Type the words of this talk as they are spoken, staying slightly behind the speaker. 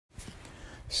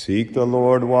Seek the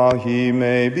Lord while he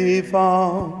may be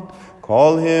found.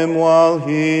 Call him while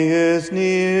he is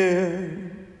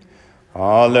near.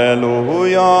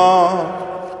 Alleluia,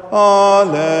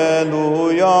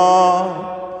 alleluia,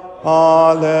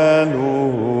 alleluia.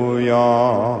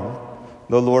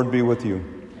 The Lord be with you.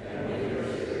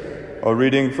 A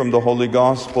reading from the Holy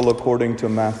Gospel according to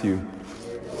Matthew.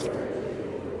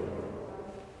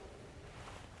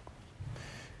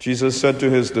 Jesus said to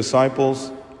his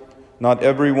disciples, "Not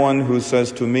everyone who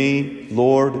says to me,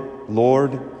 'Lord,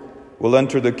 Lord,' will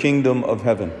enter the kingdom of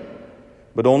heaven,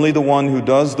 but only the one who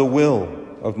does the will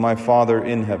of my Father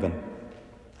in heaven.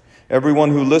 Everyone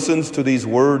who listens to these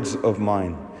words of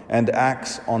mine and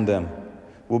acts on them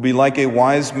will be like a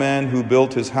wise man who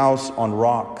built his house on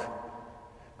rock.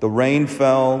 The rain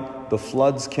fell, the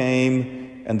floods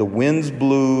came, and the winds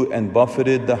blew and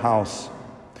buffeted the house,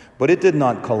 but it did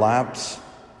not collapse.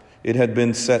 It had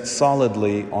been set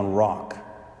solidly on rock.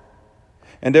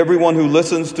 And everyone who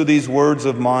listens to these words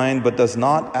of mine but does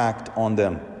not act on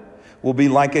them will be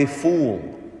like a fool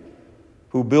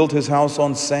who built his house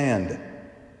on sand.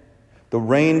 The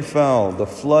rain fell, the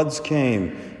floods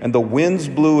came, and the winds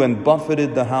blew and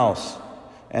buffeted the house,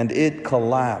 and it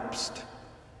collapsed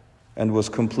and was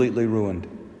completely ruined."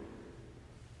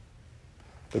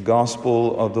 The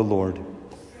Gospel of the Lord.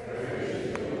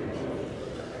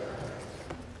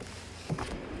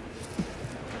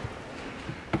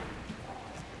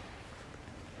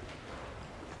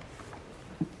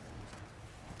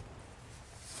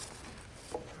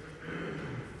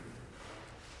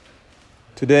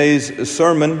 Today's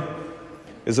sermon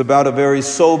is about a very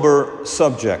sober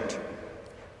subject,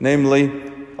 namely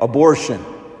abortion.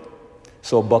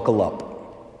 So buckle up.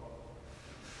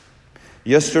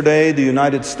 Yesterday, the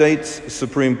United States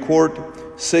Supreme Court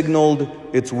signaled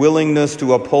its willingness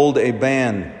to uphold a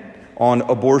ban on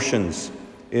abortions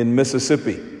in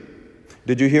Mississippi.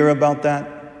 Did you hear about that?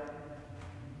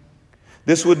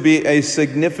 This would be a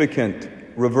significant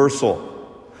reversal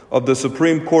of the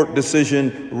Supreme Court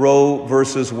decision Roe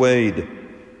versus Wade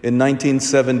in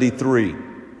 1973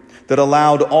 that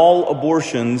allowed all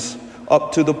abortions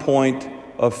up to the point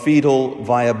of fetal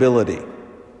viability.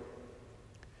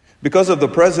 Because of the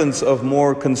presence of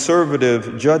more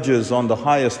conservative judges on the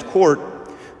highest court,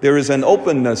 there is an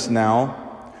openness now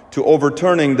to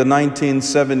overturning the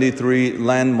 1973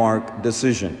 landmark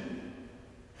decision.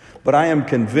 But I am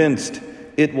convinced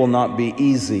it will not be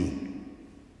easy.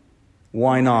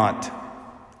 Why not?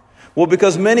 Well,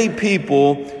 because many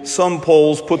people, some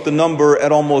polls put the number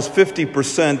at almost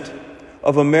 50%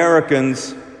 of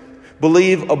Americans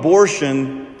believe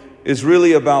abortion is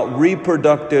really about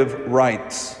reproductive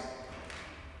rights.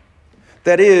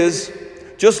 That is,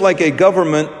 just like a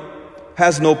government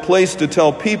has no place to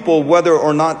tell people whether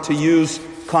or not to use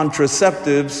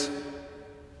contraceptives,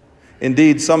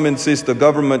 indeed, some insist the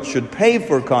government should pay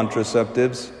for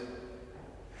contraceptives,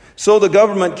 so the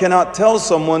government cannot tell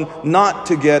someone not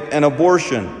to get an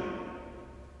abortion.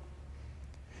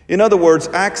 In other words,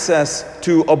 access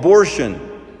to abortion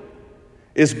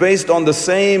is based on the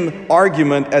same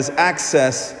argument as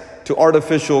access to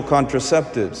artificial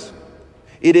contraceptives.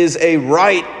 It is a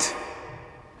right,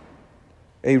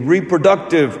 a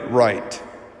reproductive right.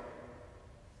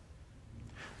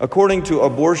 According to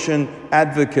abortion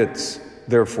advocates,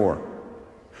 therefore,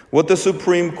 what the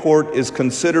Supreme Court is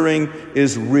considering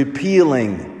is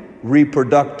repealing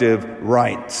reproductive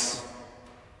rights.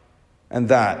 And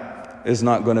that is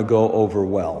not going to go over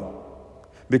well,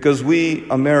 because we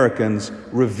Americans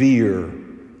revere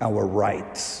our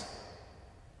rights.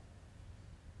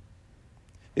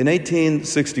 In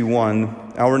 1861,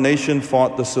 our nation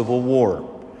fought the Civil War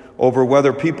over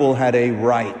whether people had a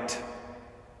right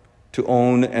to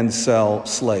own and sell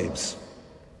slaves.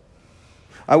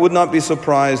 I would not be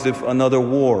surprised if another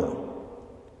war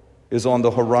is on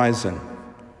the horizon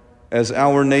as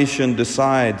our nation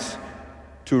decides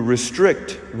to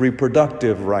restrict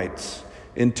reproductive rights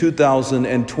in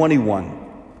 2021,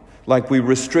 like we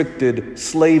restricted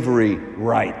slavery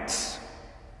rights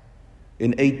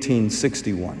in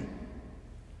 1861.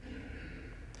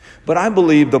 But I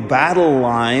believe the battle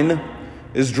line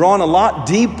is drawn a lot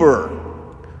deeper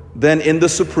than in the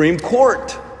Supreme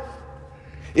Court.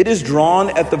 It is drawn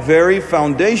at the very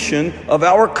foundation of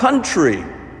our country.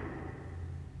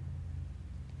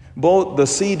 Both the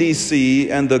CDC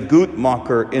and the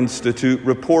Guttmacher Institute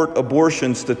report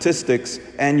abortion statistics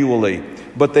annually,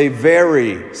 but they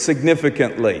vary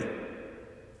significantly.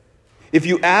 If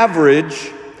you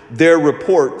average their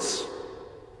reports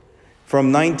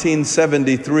from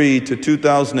 1973 to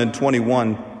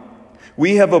 2021,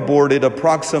 we have aborted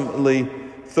approximately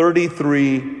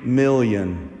 33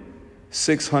 million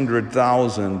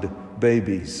 600,000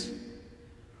 babies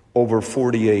over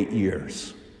 48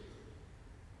 years.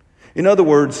 In other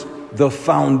words, the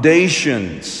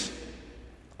foundations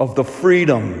of the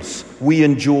freedoms we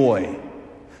enjoy,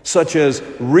 such as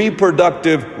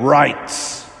reproductive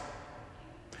rights,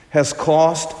 has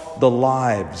cost the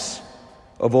lives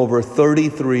of over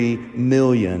 33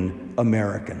 million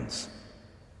Americans.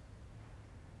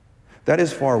 That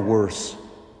is far worse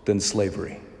than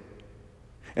slavery,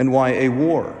 and why a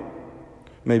war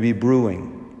may be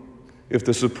brewing if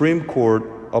the Supreme Court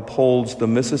upholds the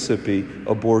Mississippi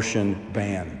abortion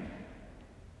ban.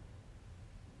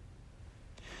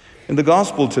 In the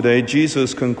Gospel today,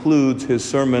 Jesus concludes his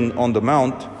Sermon on the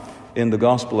Mount in the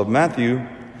Gospel of Matthew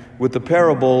with the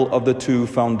parable of the two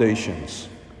foundations.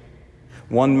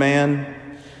 One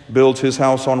man builds his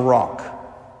house on rock,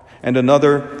 and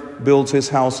another builds his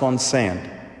house on sand.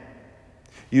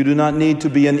 You do not need to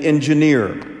be an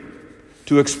engineer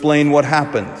to explain what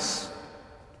happens.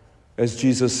 As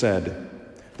Jesus said,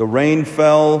 the rain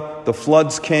fell, the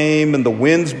floods came, and the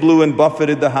winds blew and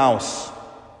buffeted the house.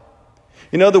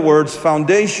 In other words,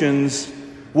 foundations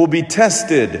will be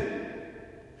tested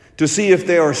to see if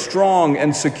they are strong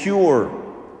and secure.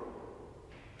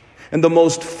 And the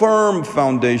most firm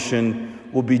foundation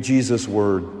will be Jesus'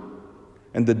 word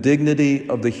and the dignity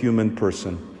of the human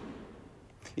person,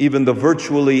 even the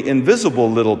virtually invisible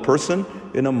little person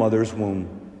in a mother's womb.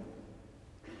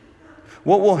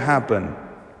 What will happen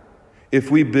if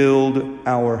we build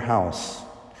our house?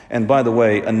 And by the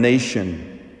way, a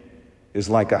nation is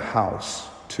like a house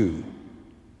too,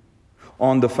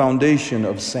 on the foundation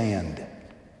of sand.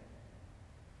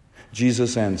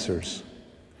 Jesus answers,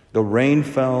 the rain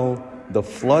fell, the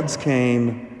floods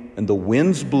came, and the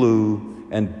winds blew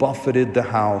and buffeted the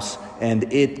house,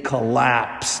 and it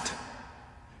collapsed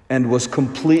and was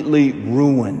completely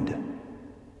ruined.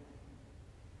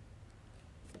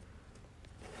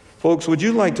 Folks, would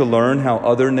you like to learn how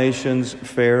other nations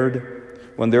fared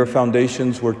when their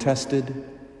foundations were tested?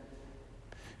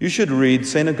 You should read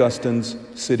St. Augustine's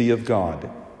City of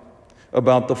God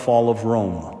about the fall of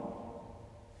Rome,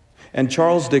 and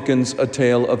Charles Dickens' A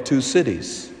Tale of Two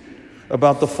Cities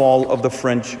about the fall of the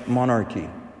French monarchy.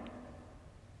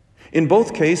 In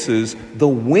both cases, the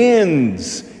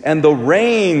winds and the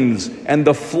rains and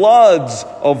the floods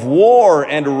of war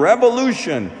and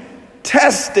revolution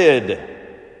tested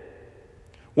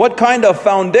what kind of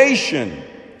foundation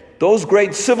those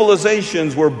great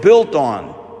civilizations were built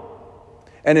on.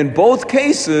 And in both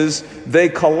cases, they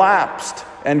collapsed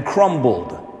and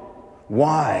crumbled.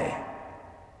 Why?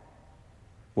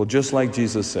 Well, just like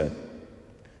Jesus said,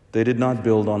 they did not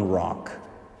build on rock,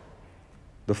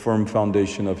 the firm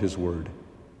foundation of his word.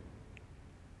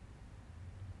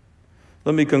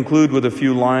 Let me conclude with a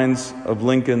few lines of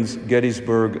Lincoln's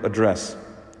Gettysburg Address,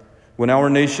 when our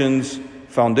nation's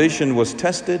foundation was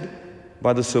tested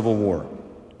by the Civil War.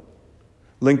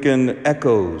 Lincoln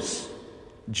echoes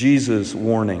Jesus'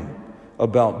 warning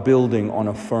about building on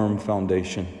a firm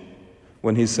foundation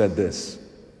when he said this: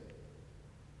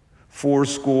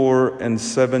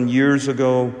 77 years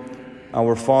ago,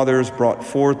 our fathers brought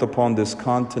forth upon this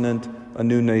continent a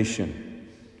new nation,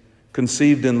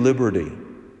 conceived in liberty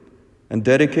and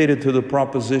dedicated to the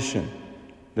proposition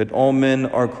that all men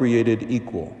are created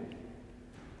equal.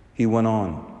 He went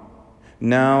on,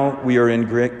 now we are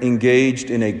engaged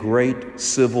in a great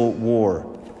civil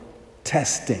war,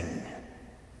 testing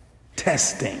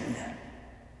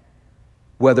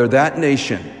whether that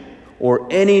nation or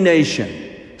any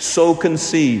nation so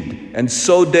conceived and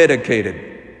so dedicated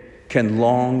can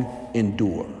long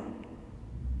endure.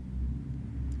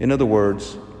 In other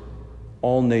words,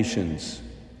 all nations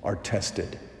are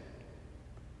tested,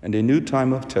 and a new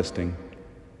time of testing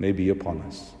may be upon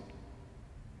us.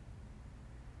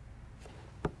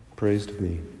 Praised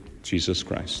be Jesus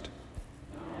Christ.